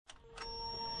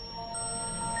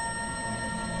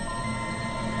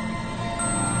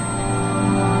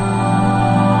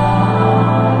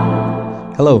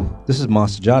This is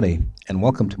Masajati, and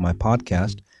welcome to my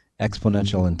podcast,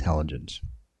 Exponential Intelligence.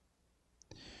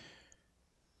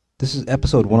 This is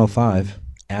episode 105,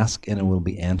 Ask and It Will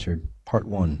Be Answered, Part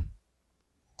 1.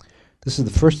 This is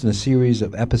the first in a series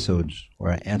of episodes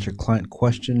where I answer client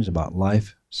questions about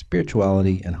life,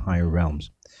 spirituality, and higher realms,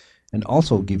 and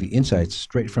also give you insights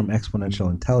straight from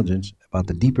exponential intelligence about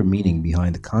the deeper meaning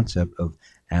behind the concept of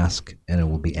ask and it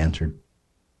will be answered.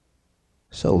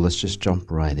 So let's just jump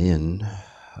right in.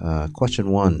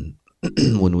 Question 1.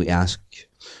 When we ask,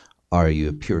 are you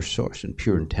a pure source and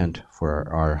pure intent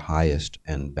for our highest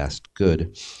and best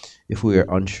good? If we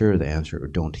are unsure of the answer or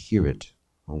don't hear it,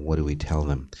 what do we tell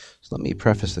them? So let me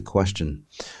preface the question.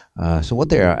 So what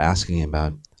they are asking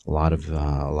about, a lot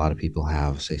of people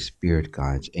have, say, spirit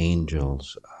guides,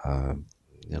 angels,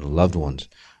 loved ones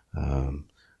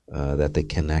that they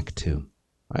connect to,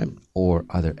 right? Or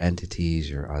other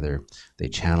entities or other they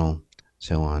channel,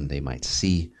 so on. They might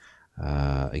see.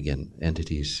 Again,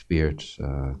 entities, spirits,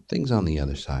 things on the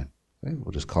other side. Okay?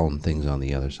 We'll just call them things on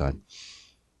the other side.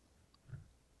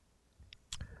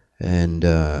 And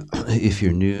if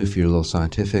you're new, if you're a little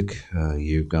scientific,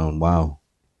 you're going, wow,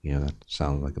 that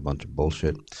sounds like a bunch of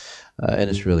bullshit. And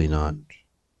it's really not.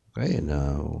 Okay, and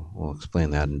we'll explain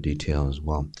that in detail as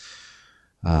well.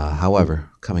 However,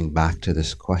 coming back to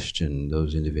this question,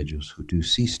 those individuals who do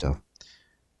see stuff,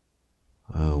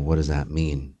 what does that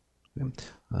mean?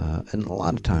 And a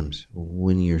lot of times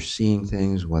when you're seeing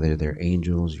things, whether they're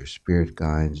angels, your spirit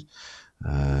guides,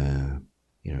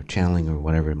 channeling or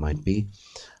whatever it might be,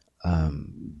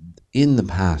 in the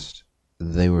past,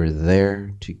 they were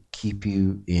there to keep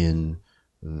you in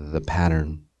the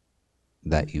pattern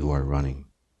that you are running.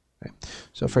 Okay?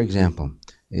 So, for example,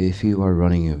 if you are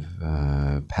running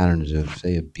of patterns of,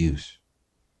 say, abuse,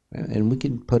 and we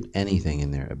can put anything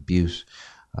in there, abuse,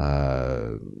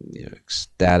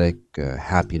 ecstatic,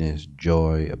 happiness,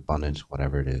 joy, abundance,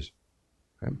 whatever it is.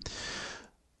 Okay?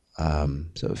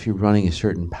 So if you're running a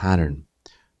certain pattern,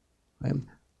 right,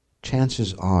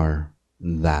 chances are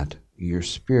that your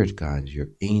spirit guides, your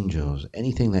angels,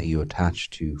 anything that you attach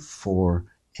to for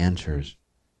answers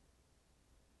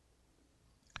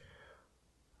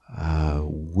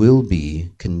will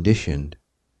be conditioned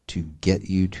to get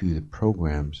you to the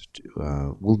programs,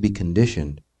 will be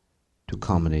conditioned to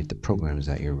accommodate the programs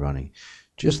that you're running.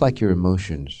 Just like your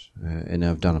emotions, and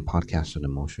I've done a podcast on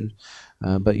emotions,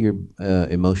 but your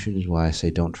emotions, why I say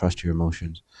don't trust your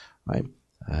emotions, right?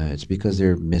 It's because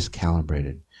they're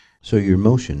miscalibrated. So your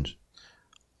emotions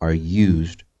are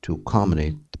used to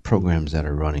accommodate the programs that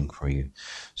are running for you.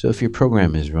 So if your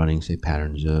program is running, say,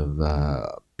 patterns of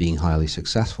being highly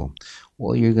successful,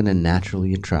 well, you're going to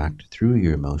naturally attract through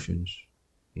your emotions,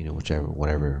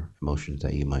 whatever emotions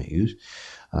that you might use,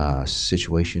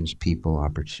 situations, people,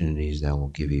 opportunities that will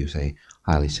give you, say,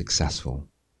 highly successful,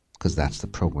 because that's the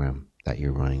program that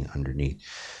you're running underneath.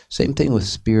 Same thing with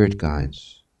spirit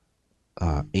guides,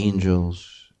 angels,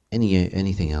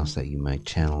 anything else that you might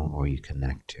channel or you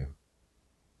connect to.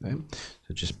 Okay?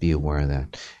 So just be aware of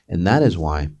that. And that is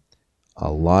why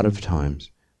a lot of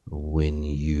times when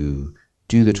you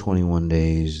do the 21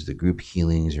 days, the group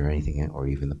healings or anything, or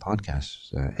even the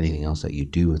podcasts, anything else that you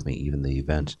do with me, even the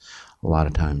events, a lot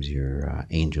of times your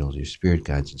angels, your spirit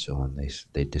guides and so on,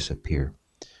 they disappear.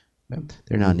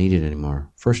 They're not needed anymore,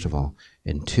 first of all.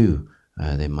 And two,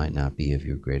 they might not be of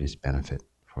your greatest benefit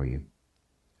for you.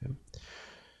 Okay?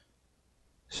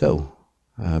 So,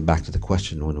 back to the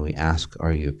question, when we ask,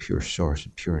 are you a pure source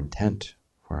and pure intent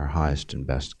for our highest and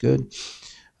best good?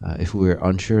 If we're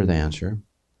unsure of the answer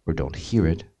or don't hear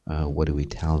it, what do we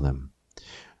tell them?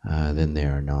 Then they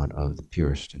are not of the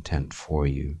purest intent for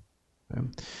you. Okay?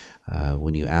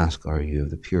 When you ask, are you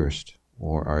of the purest,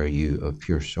 or are you of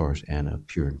pure source and of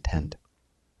pure intent?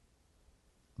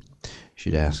 You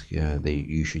should ask,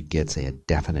 you should get, say, a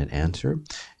definite answer.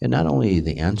 And not only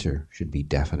the answer should be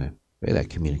definite, right,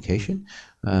 that communication,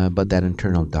 but that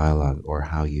internal dialogue or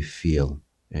how you feel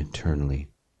internally.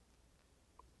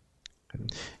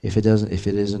 If it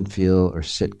doesn't feel or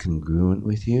sit congruent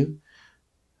with you,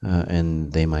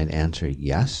 and they might answer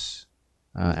yes,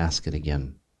 ask it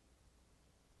again.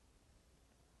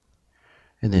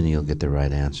 And then you'll get the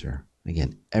right answer.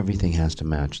 Again, everything has to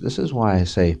match. This is why I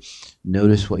say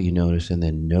notice what you notice and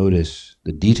then notice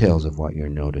the details of what you're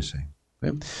noticing.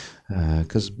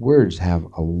 Because words have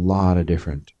a lot of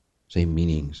different, say,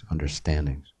 meanings,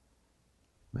 understandings.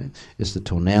 Right? It's the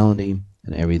tonality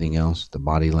and everything else, the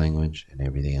body language and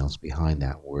everything else behind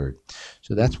that word.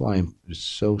 So that's why it's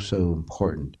so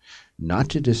important not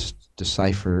to just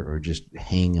decipher or just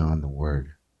hang on the word,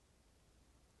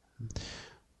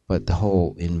 but the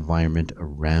whole environment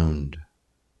around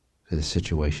the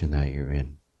situation that you're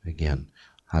in. Again,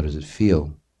 how does it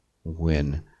feel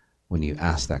when you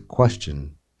ask that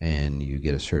question and you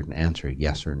get a certain answer,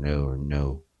 yes or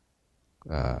no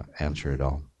answer at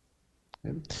all?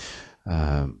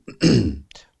 Um,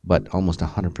 but almost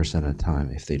 100% of the time,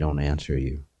 if they don't answer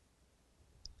you,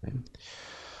 okay,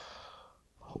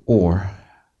 or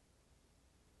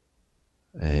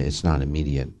it's not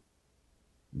immediate,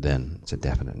 then it's a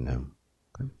definite no.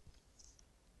 Okay?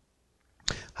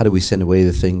 How do we send away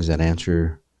the things that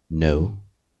answer no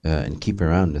and keep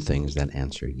around the things that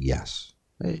answer yes?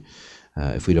 Right?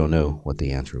 If we don't know what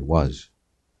the answer was.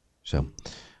 So,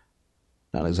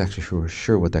 not exactly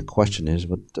sure what that question is,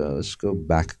 but let's go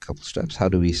back a couple steps. How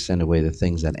do we send away the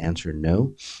things that answer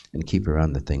no and keep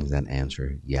around the things that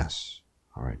answer yes?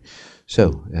 All right.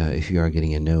 So, if you are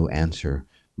getting a no answer,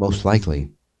 most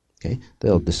likely, okay,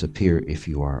 they'll disappear if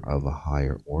you are of a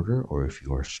higher order or if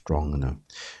you are strong enough.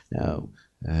 Now,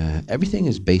 everything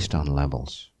is based on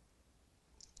levels,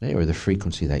 okay, or the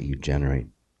frequency that you generate.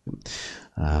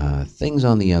 Things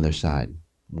on the other side,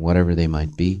 whatever they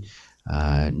might be,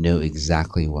 know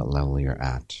exactly what level you're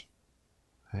at.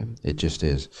 Okay? It just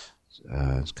is.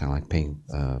 It's kind of like playing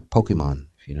Pokemon,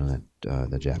 if you know that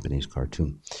the Japanese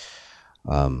cartoon.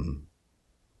 I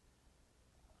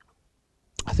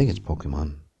think it's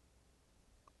Pokemon.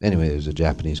 Anyway, there's a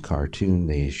Japanese cartoon.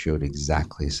 They showed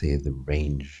exactly, say, the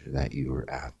range that you were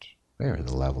at, or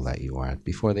the level that you are at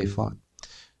before they fought.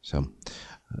 So,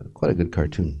 quite a good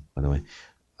cartoon, by the way.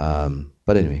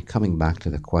 But anyway, coming back to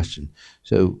the question.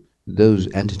 So,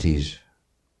 those entities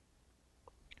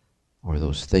or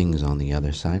those things on the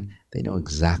other side, they know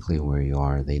exactly where you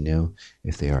are. They know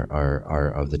if they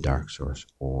are of the dark source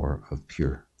or of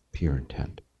pure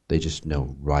intent. They just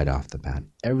know right off the bat.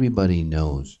 Everybody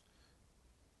knows.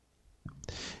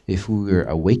 If we were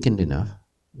awakened enough,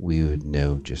 we would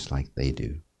know just like they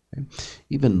do. Okay?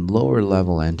 Even lower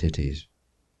level entities,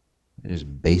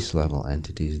 just base level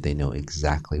entities, they know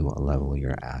exactly what level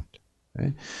you're at.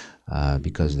 Okay?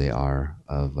 Because they are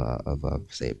of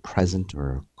say, present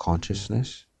or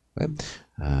consciousness. Okay?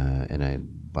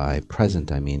 By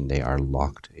present, I mean they are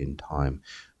locked in time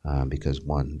because,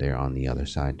 one, they're on the other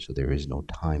side, so there is no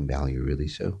time value really.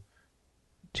 So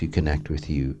to connect with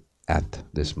you at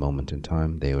this moment in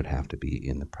time, they would have to be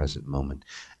in the present moment.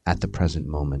 At the present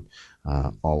moment,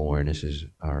 all awarenesses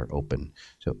are open.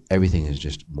 So everything is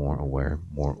just more aware,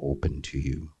 more open to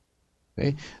you.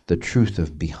 Okay? The truth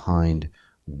of behind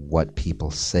what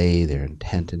people say, their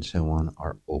intent and so on,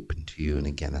 are open to you. And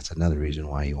again, that's another reason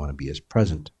why you want to be as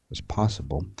present as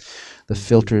possible. The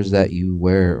filters that you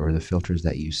wear or the filters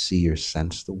that you see or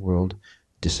sense the world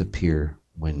disappear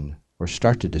or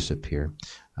start to disappear,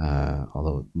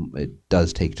 although it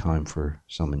does take time for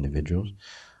some individuals.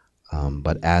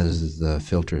 But as the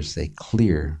filters stay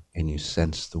clear and you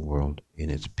sense the world in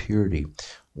its purity,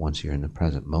 once you're in the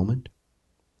present moment,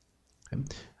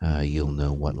 you'll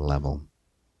know what level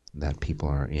that people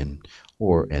are in,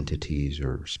 or entities,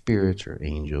 or spirits, or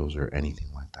angels, or anything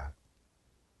like that.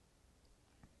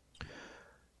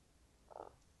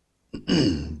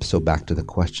 So back to the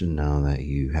question now that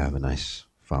you have a nice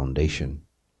foundation,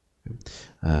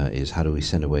 is how do we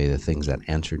send away the things that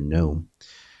answer no?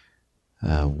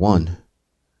 One,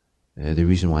 the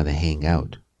reason why they hang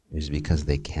out is because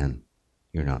they can.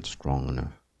 You're not strong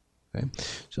enough. Okay?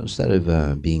 So instead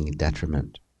of being a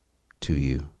detriment to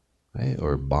you, right,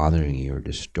 or bothering you or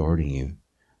distorting you,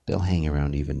 they'll hang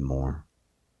around even more.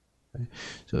 Right?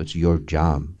 So it's your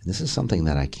job. And this is something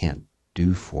that I can't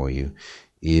do for you,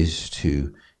 is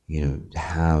to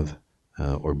have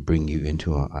or bring you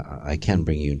into I can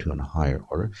bring you into a higher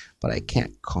order, but I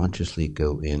can't consciously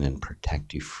go in and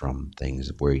protect you from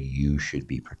things where you should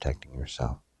be protecting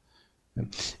yourself. And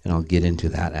I'll get into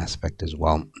that aspect as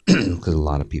well, because a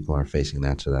lot of people are facing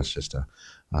that. So that's just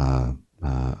I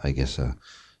guess, a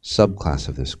subclass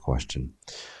of this question.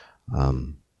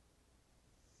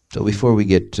 So before we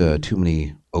get too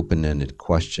many open-ended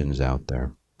questions out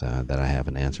there that I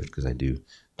haven't answered, because I do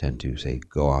tend to, say,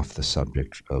 go off the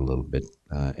subject a little bit,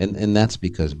 and that's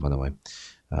because, by the way,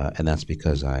 and that's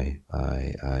because I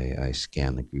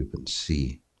scan the group and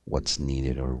see what's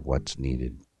needed, or what's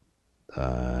needed,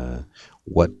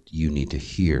 what you need to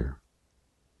hear,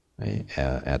 right,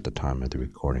 at the time of the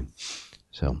recording.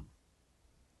 So,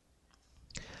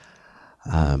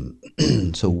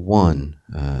 so one,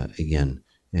 again,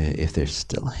 if they're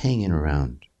still hanging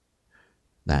around,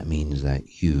 that means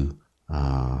that you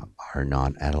are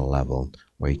not at a level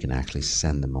where you can actually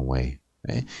send them away.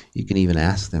 Right? You can even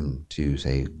ask them to,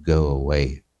 say, go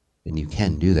away, and you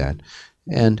can do that.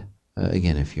 And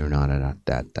again, if you're not at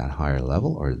that higher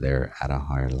level, or they're at a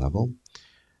higher level,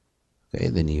 okay,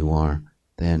 than you are,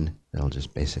 then they'll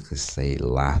just basically say,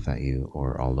 laugh at you,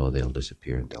 or although they'll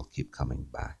disappear, they'll keep coming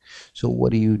back. So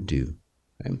what do you do?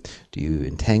 Okay? Do you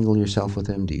entangle yourself with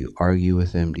them? Do you argue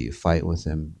with them? Do you fight with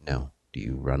them? No. Do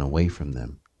you run away from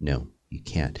them? No, you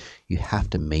can't. You have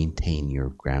to maintain your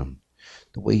ground.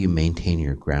 The way you maintain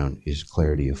your ground is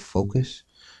clarity of focus.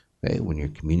 Okay? When you're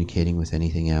communicating with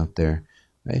anything out there,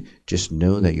 right? Just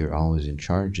know that you're always in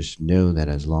charge. Just know that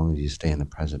as long as you stay in the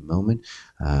present moment,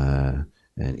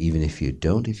 and even if you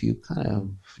don't, if you kind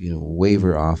of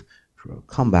waver off,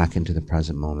 come back into the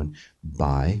present moment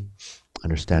by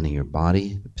understanding your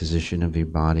body, the position of your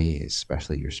body,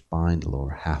 especially your spine, the lower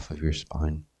half of your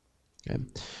spine. Okay?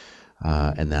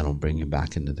 And that'll bring you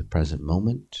back into the present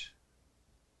moment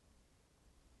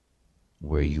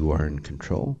where you are in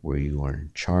control, where you are in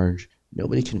charge.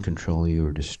 Nobody can control you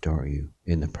or distort you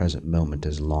in the present moment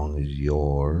as long as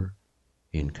you're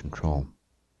in control.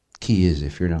 Key is,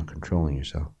 if you're not controlling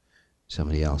yourself,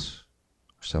 somebody else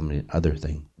or somebody other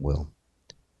thing will.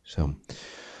 So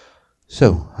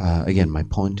again, my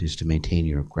point is to maintain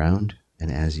your ground,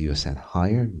 and as you ascend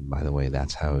higher, by the way,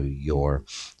 that's how your,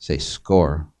 say,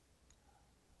 score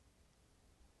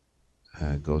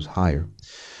goes higher.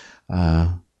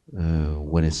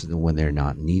 When they're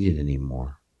not needed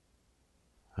anymore,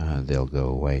 they'll go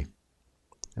away.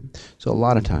 So a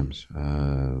lot of times,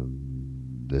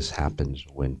 this happens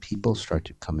when people start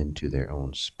to come into their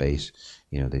own space.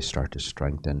 They start to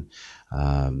strengthen.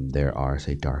 There are,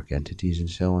 say, dark entities and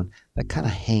so on that kind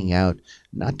of hang out,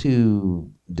 not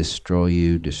to destroy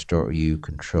you, distort you,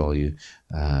 control you,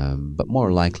 but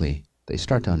more likely they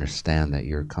start to understand that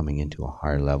you're coming into a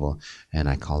higher level, and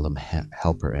I call them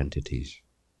helper entities.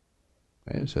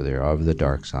 Okay? So they're of the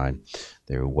dark side.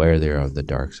 They're aware they're of the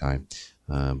dark side,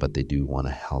 but they do want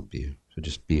to help you. So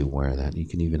just be aware of that. You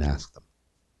can even ask them.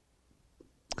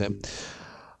 Okay.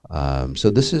 So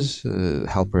this is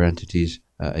helper entities.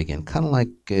 Again, kind of like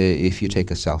if you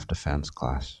take a self-defense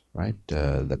class, right?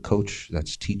 The coach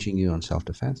that's teaching you on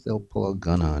self-defense, they'll pull a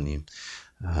gun on you.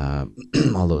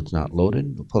 Although it's not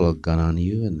loaded, they'll pull a gun on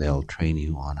you and they'll train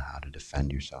you on how to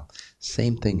defend yourself.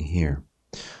 Same thing here.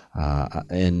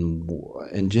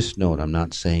 And just note, I'm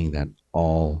not saying that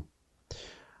all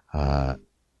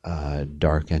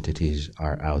dark entities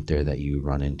are out there that you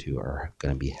run into are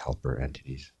going to be helper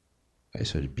entities. Okay,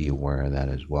 so to be aware of that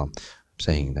as well. I'm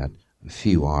saying that a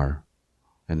few are,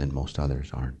 and then most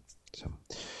others aren't. So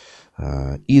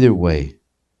either way,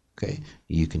 okay,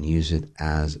 you can use it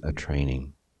as a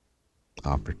training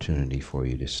opportunity for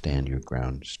you to stand your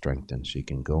ground, strengthen, so you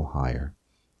can go higher,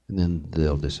 and then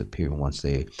they'll disappear once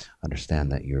they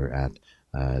understand that you're at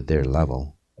their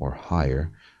level or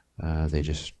higher. They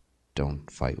just don't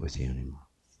fight with you anymore.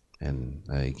 And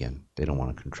again, they don't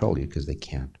want to control you because they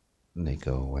can't, and they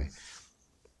go away.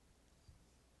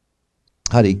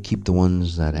 How do you keep the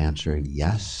ones that answer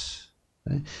yes?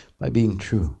 Right? By being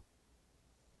true.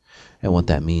 And what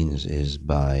that means is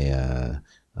by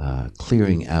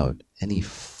clearing out any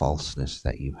falseness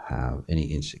that you have,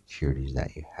 any insecurities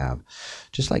that you have.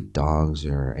 Just like dogs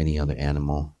or any other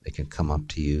animal, they can come up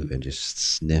to you and just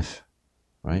sniff,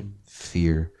 right?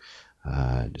 Fear,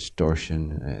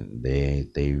 distortion, and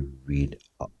they read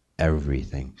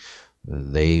everything.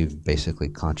 They basically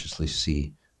consciously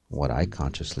see what I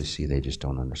consciously see. They just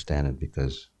don't understand it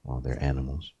because, well, they're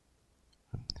animals.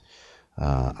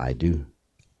 I do.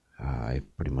 I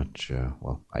pretty much,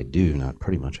 I do, not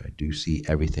pretty much, I do see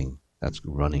everything that's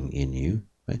running in you.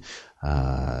 Right?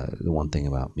 The one thing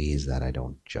about me is that I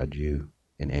don't judge you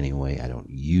in any way. I don't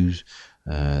use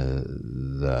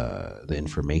the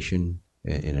information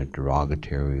in a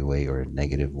derogatory way or a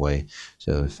negative way.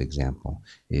 So, for example,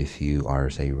 if you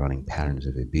are, say, running patterns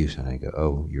of abuse, and I go,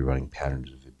 oh, you're running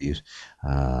patterns of abuse,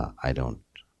 I don't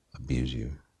abuse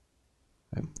you.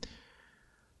 Right?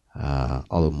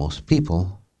 Although most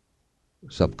people,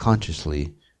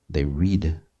 subconsciously, they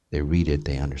read it,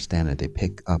 they understand it, they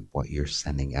pick up what you're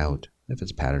sending out. If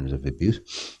it's patterns of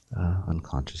abuse,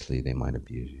 unconsciously they might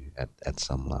abuse you at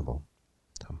some level.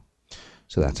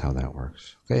 So that's how that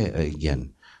works. Okay,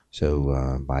 again,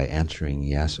 so by answering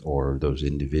yes, or those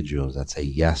individuals that say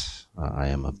yes, I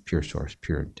am a pure source,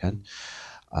 pure intent,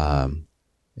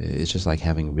 it's just like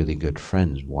having really good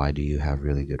friends. Why do you have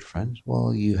really good friends?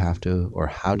 Well, you have to, or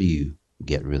how do you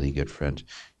get really good friends?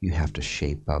 You have to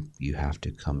shape up, you have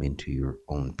to come into your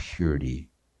own purity,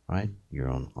 right? Your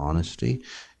own honesty,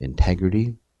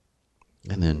 integrity,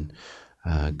 and then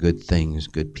good things,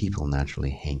 good people naturally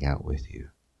hang out with you.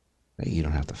 Right? You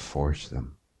don't have to force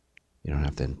them, you don't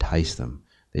have to entice them.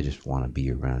 They just want to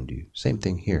be around you. Same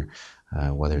thing here,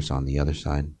 whether it's on the other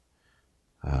side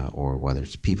or whether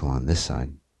it's people on this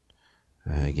side.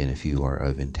 Again, if you are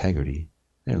of integrity,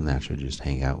 they'll naturally just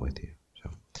hang out with you.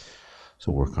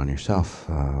 So work on yourself.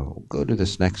 We'll go to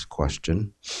this next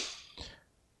question.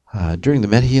 During the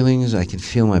meta healings, I can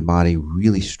feel my body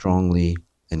really strongly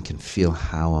and can feel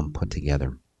how I'm put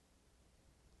together.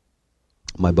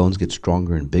 My bones get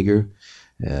stronger and bigger.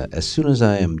 As soon as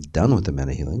I am done with the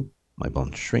meta healing, my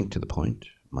bones shrink to the point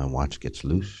my watch gets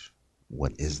loose.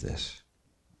 What is this?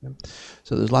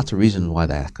 So there's lots of reasons why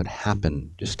that could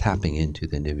happen. Just tapping into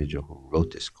the individual who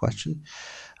wrote this question,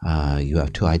 you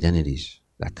have two identities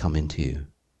that come into you.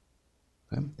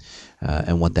 Okay?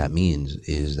 And what that means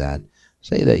is that,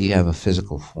 say that you have a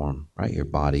physical form, right, your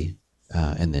body,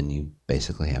 and then you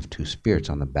basically have two spirits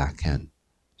on the back end.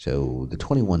 So the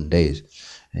 21 days,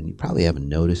 and you probably haven't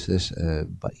noticed this,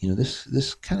 but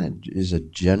this kind of is a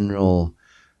general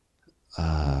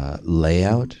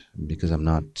layout, because I'm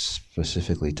not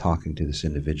specifically talking to this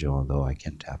individual, although I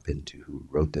can tap into who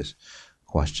wrote this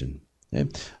question. Okay?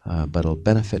 But it'll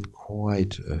benefit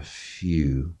quite a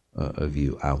few of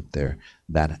you out there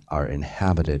that are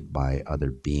inhabited by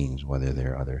other beings, whether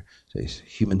they're other, say,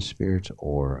 human spirits,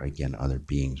 or again, other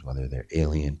beings, whether they're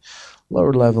alien,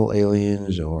 lower level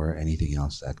aliens, or anything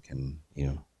else that can,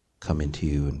 come into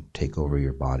you and take over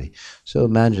your body. So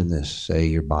imagine this, say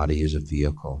your body is a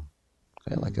vehicle,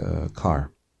 okay, like a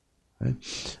car. Right?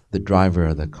 The driver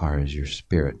of the car is your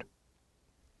spirit.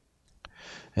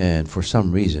 And for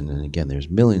some reason, and again, there's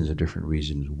millions of different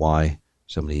reasons why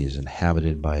somebody is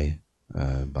inhabited by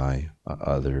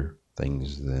other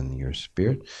things than your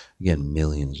spirit. Again,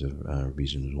 millions of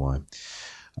reasons why.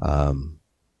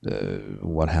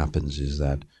 What happens is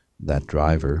that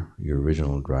driver, your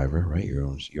original driver, right, your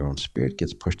own spirit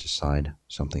gets pushed aside.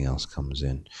 Something else comes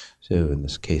in. So in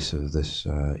this case of this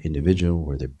individual,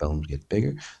 where their bones get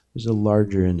bigger, there's a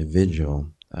larger individual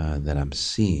that I'm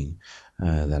seeing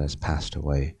that has passed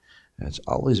away. It's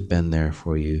always been there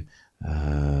for you,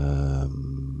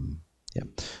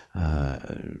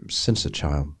 since a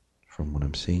child, from what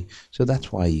I'm seeing. So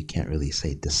that's why you can't really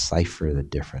say decipher the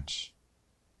difference,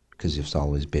 because it's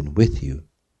always been with you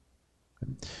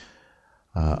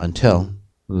until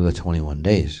the 21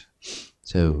 days.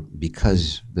 So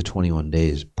because the 21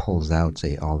 days pulls out,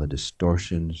 say, all the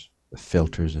distortions, the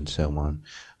filters, and so on,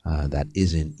 that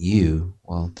isn't you,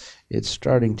 well, it's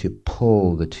starting to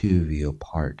pull the two of you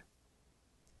apart.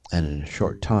 And in a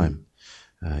short time,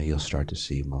 you'll start to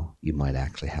see, well, you might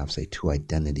actually have, say, two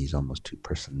identities, almost two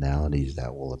personalities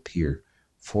that will appear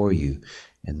for you.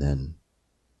 And then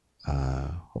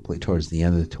hopefully towards the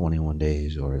end of the 21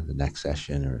 days, or the next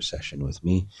session, or a session with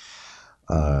me,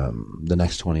 the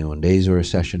next 21 days or a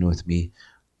session with me,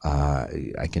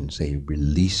 I can say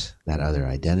release that other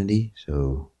identity.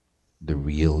 So the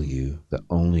real you, the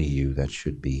only you that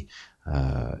should be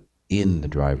in the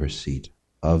driver's seat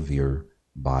of your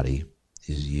body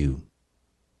is you.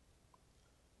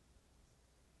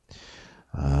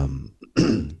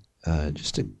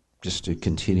 Just to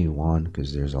continue on,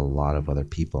 because there's a lot of other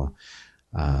people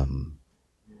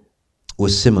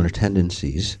with similar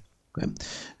tendencies. Okay?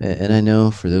 And I know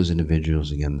for those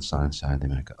individuals, again, the science side, they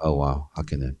might go, oh, wow, how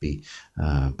can that be?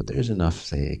 But there's enough,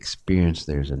 say, experience,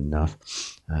 there's enough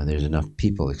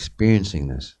people experiencing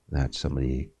this that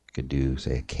somebody could do,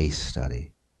 say, a case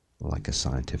study, like a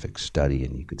scientific study,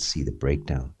 and you could see the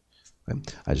breakdown. Okay?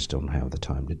 I just don't have the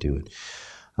time to do it.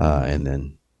 And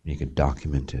then you could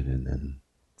document it, and then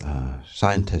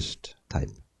scientist type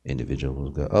individual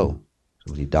will go, oh,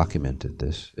 somebody documented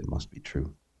this, it must be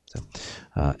true. So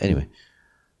anyway,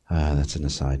 that's an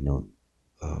aside note.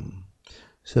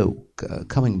 So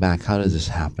coming back, how does this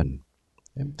happen?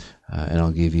 Okay? And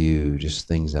I'll give you just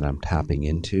things that I'm tapping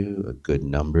into. A good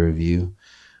number of you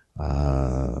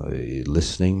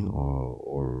listening,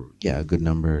 or a good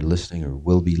number listening, or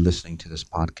will be listening to this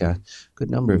podcast. Good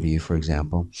number of you, for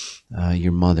example,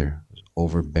 your mother was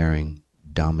overbearing,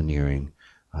 domineering,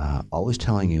 always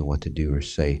telling you what to do or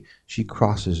say. She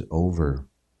crosses over.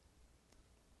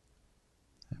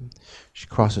 She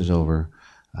crosses over.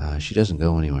 She doesn't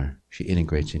go anywhere. She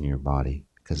integrates in your body,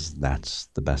 because that's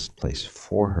the best place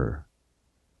for her,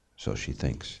 so she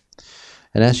thinks.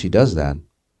 And as she does that,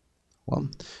 well,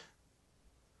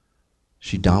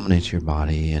 she dominates your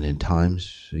body, and in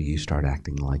times you start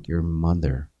acting like your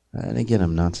mother. And again,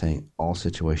 I'm not saying all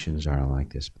situations are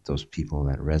like this, but those people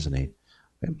that resonate.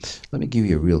 Okay? Let me give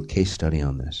you a real case study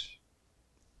on this.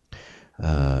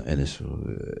 And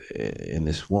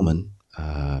this woman,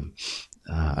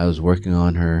 I was working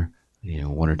on her,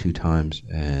 one or two times,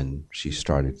 and she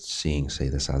started seeing, say,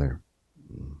 this other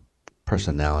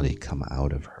personality come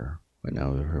out of her. I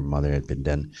know her mother had been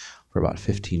dead for about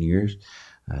 15 years,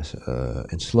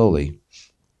 and slowly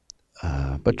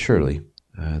But surely,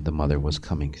 the mother was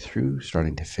coming through,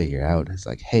 starting to figure out. It's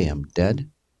like, hey, I'm dead,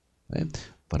 right?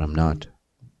 But I'm not.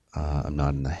 I'm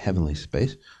not in the heavenly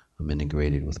space. I'm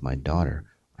integrated with my daughter.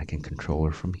 I can control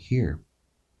her from here,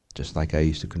 just like I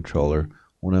used to control her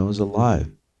when I was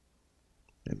alive.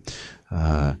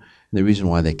 Uh, the reason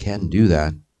why they can do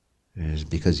that is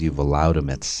because you've allowed them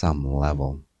at some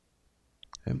level,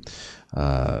 okay?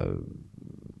 uh,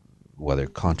 whether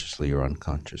consciously or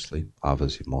unconsciously.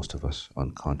 Obviously, most of us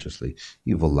unconsciously.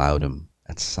 You've allowed them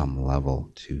at some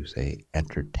level to, say,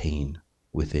 entertain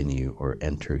within you or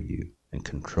enter you and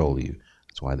control you.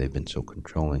 That's why they've been so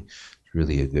controlling. It's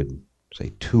really a good,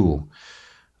 say, tool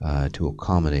to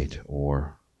accommodate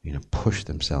or push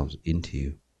themselves into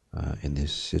you in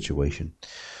this situation.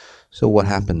 So what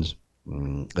happens,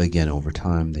 again, over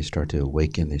time, they start to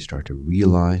awaken, they start to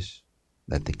realize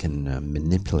that they can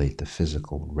manipulate the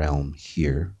physical realm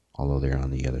here, although they're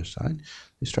on the other side.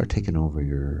 They start taking over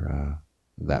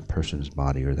that person's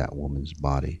body or that woman's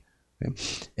body. Okay?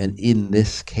 And in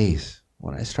this case,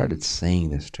 when I started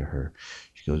saying this to her,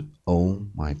 she goes, "Oh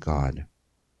my God.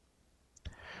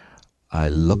 I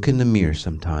look in the mirror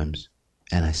sometimes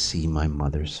and I see my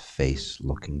mother's face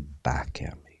looking back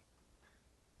at me."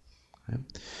 Okay?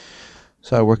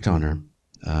 So I worked on her,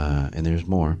 and there's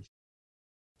more.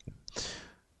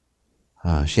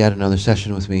 She had another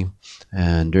session with me,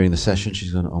 and during the session,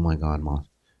 she's going, "Oh my God, Moth,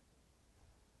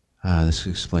 this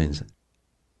explains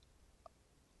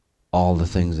all the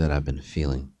things that I've been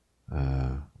feeling.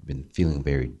 I've been feeling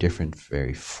very different,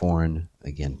 very foreign.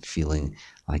 Again, feeling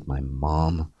like my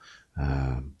mom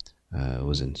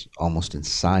was almost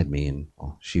inside me, and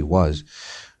well, she was,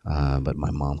 but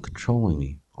my mom controlling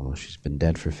me, although she's been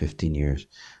dead for 15 years.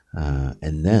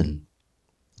 And then,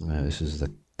 this is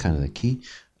the kind of the key.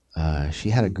 She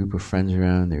had a group of friends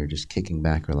around. They were just kicking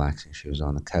back, relaxing. She was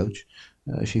on the couch.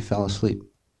 She fell asleep.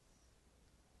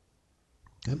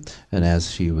 Okay? And as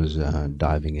she was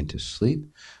diving into sleep,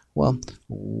 well,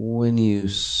 when you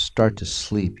start to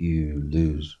sleep, you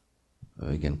lose,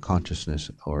 again,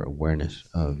 consciousness or awareness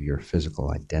of your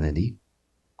physical identity.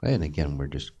 Right? And again, we're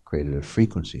just created of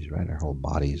frequencies, right? Our whole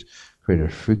body is created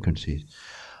of frequencies.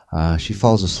 She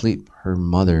falls asleep. Her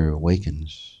mother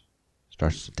awakens,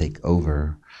 starts to take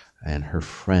over, and her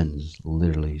friends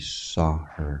literally saw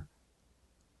her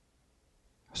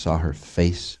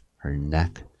face, her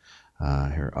neck,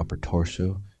 her upper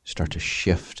torso start to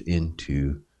shift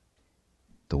into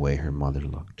the way her mother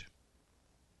looked.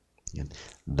 And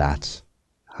that's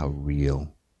how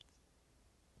real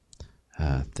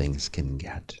things can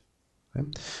get. Okay?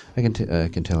 I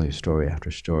can tell you story after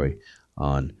story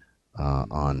on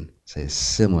say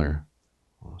similar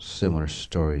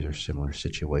stories or similar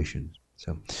situations.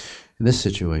 So in this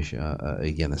situation,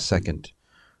 again, the second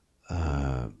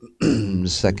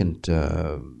second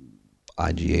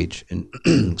IGH and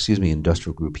excuse me,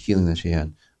 industrial group healing that she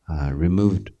had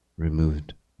removed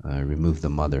the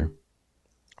mother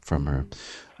from her.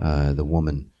 The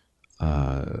woman,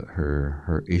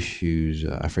 her issues.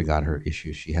 I forgot her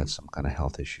issues. She had some kind of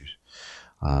health issues.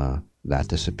 That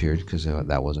disappeared because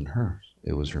that wasn't hers.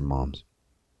 It was her mom's.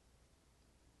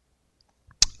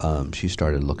 She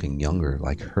started looking younger,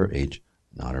 like her age,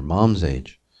 not her mom's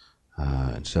age,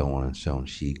 and so on and so on.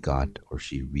 She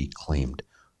reclaimed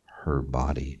her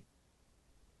body.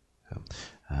 So,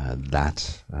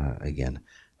 that's, again,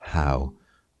 how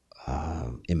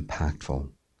impactful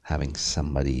having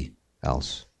somebody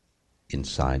else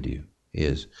inside you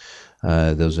is.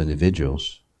 Those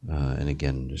individuals, and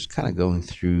again, just kind of going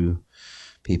through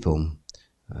people.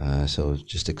 So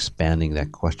just expanding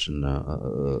that question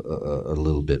a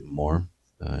little bit more,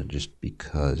 just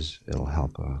because it'll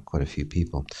help quite a few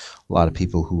people. A lot of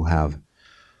people who have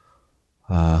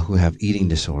eating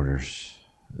disorders.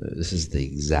 This is the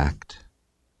exact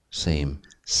same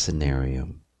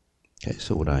scenario. Okay,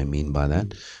 so what do I mean by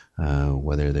that?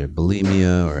 Whether they're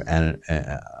bulimia or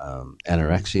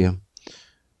anorexia,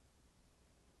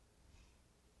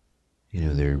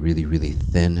 they're really, really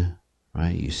thin,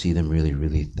 right? You see them really,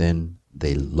 really thin.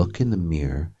 They look in the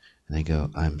mirror and they go,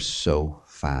 "I'm so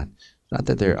fat." Not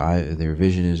that their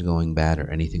vision is going bad or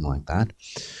anything like that.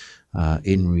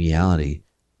 In reality,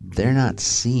 they're not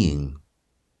seeing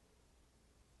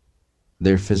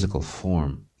their physical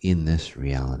form in this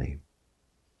reality.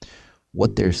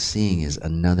 What they're seeing is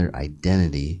another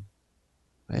identity,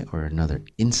 right, or another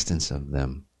instance of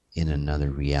them in another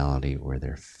reality where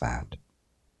they're fat.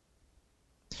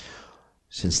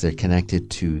 Since they're connected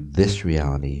to this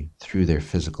reality through their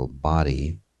physical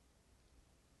body,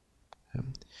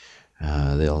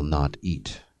 they'll not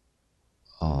eat.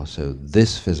 So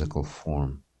this physical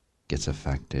form gets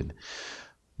affected.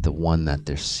 the one that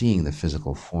they're seeing, the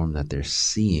physical form that they're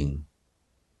seeing,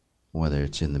 whether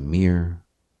it's in the mirror,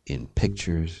 in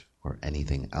pictures, or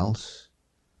anything else,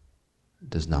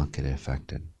 does not get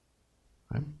affected,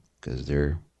 right? Because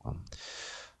they're on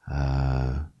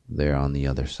the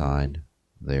other side.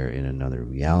 They're in another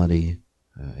reality.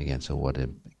 Again, so what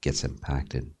gets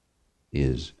impacted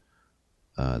is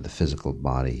the physical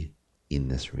body in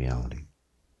this reality.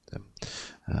 So,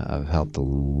 I've helped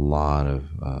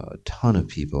a ton of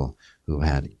people who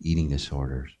had eating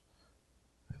disorders.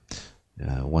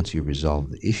 Once you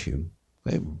resolve the issue,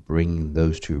 bring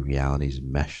those two realities,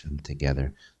 mesh them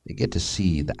together, they get to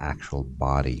see the actual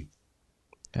body,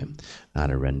 okay?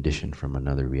 Not a rendition from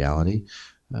another reality,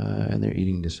 and their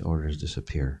eating disorders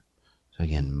disappear. So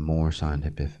again, more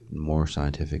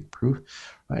scientific proof,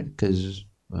 right? Because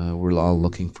we're all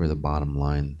looking for the bottom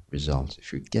line results.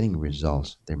 If you're getting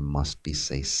results, there must be,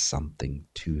 say, something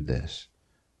to this.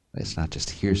 It's not just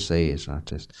hearsay. It's not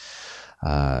just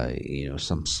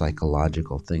some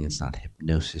psychological thing. It's not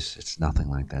hypnosis. It's nothing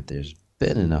like that. There's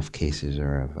been enough cases,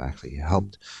 or I've actually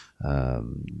helped a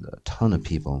ton of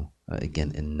people.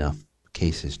 Again, enough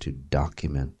cases to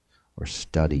document or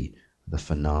study the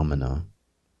phenomena,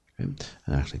 okay,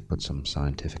 and actually put some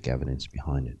scientific evidence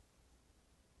behind it.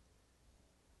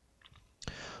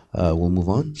 We'll move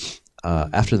on.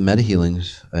 After the meta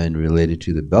healings and related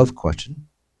to the above question,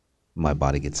 my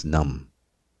body gets numb.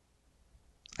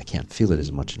 I can't feel it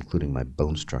as much, including my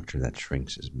bone structure that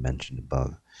shrinks as mentioned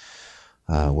above.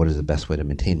 What is the best way to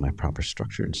maintain my proper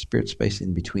structure and spirit space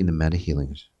in between the meta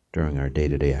healings during our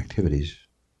day-to-day activities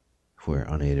if we're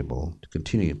unable to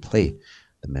continue to play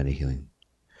the meta healing?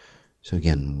 So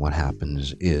again, what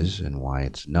happens is, and why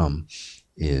it's numb,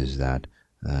 is that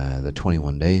the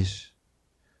 21 days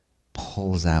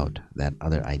pulls out that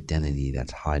other identity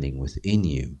that's hiding within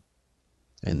you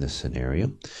in this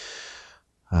scenario,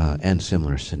 and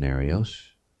similar scenarios.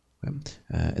 Okay?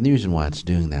 And the reason why it's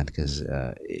doing that, because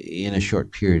in a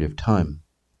short period of time,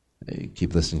 you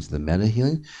keep listening to the meta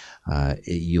healing,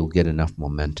 you'll get enough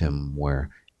momentum where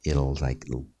it'll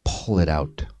pull it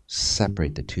out,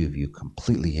 separate the two of you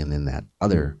completely, and then that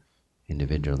other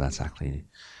individual that's actually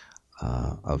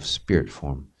of spirit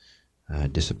form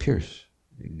disappears.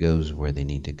 It goes where they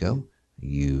need to go.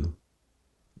 You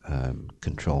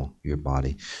control your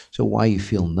body. So why you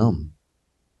feel numb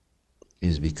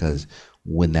is because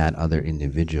when that other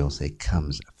individual, say,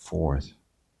 comes forth,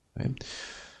 right,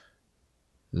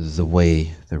 the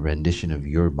way the rendition of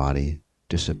your body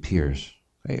disappears,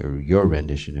 right, or your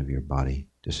rendition of your body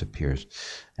disappears.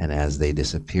 And as they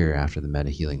disappear after the meta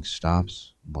healing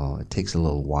stops, well, it takes a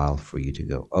little while for you to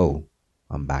go, oh,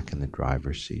 I'm back in the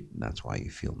driver's seat, and that's why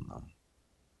you feel numb.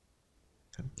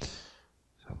 Okay.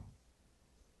 So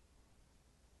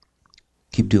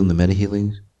keep doing the meta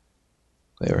healings.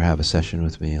 Or have a session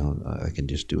with me. I can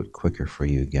just do it quicker for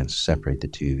you. Again, separate the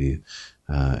two of you,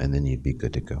 and then you'd be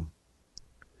good to go.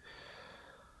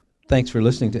 Thanks for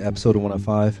listening to episode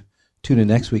 105. Tune in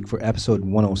next week for episode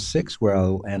 106, where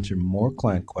I'll answer more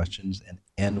client questions and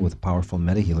end with powerful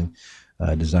meta healing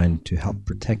designed to help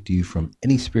protect you from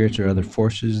any spirits or other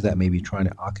forces that may be trying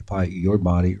to occupy your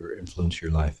body or influence your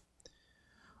life.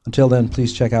 Until then,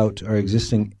 please check out our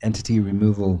existing entity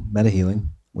removal meta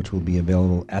healing, which will be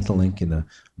available at the link in the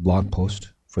blog post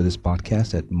for this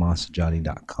podcast at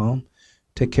mossajati.com.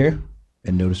 Take care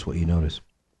and notice what you notice.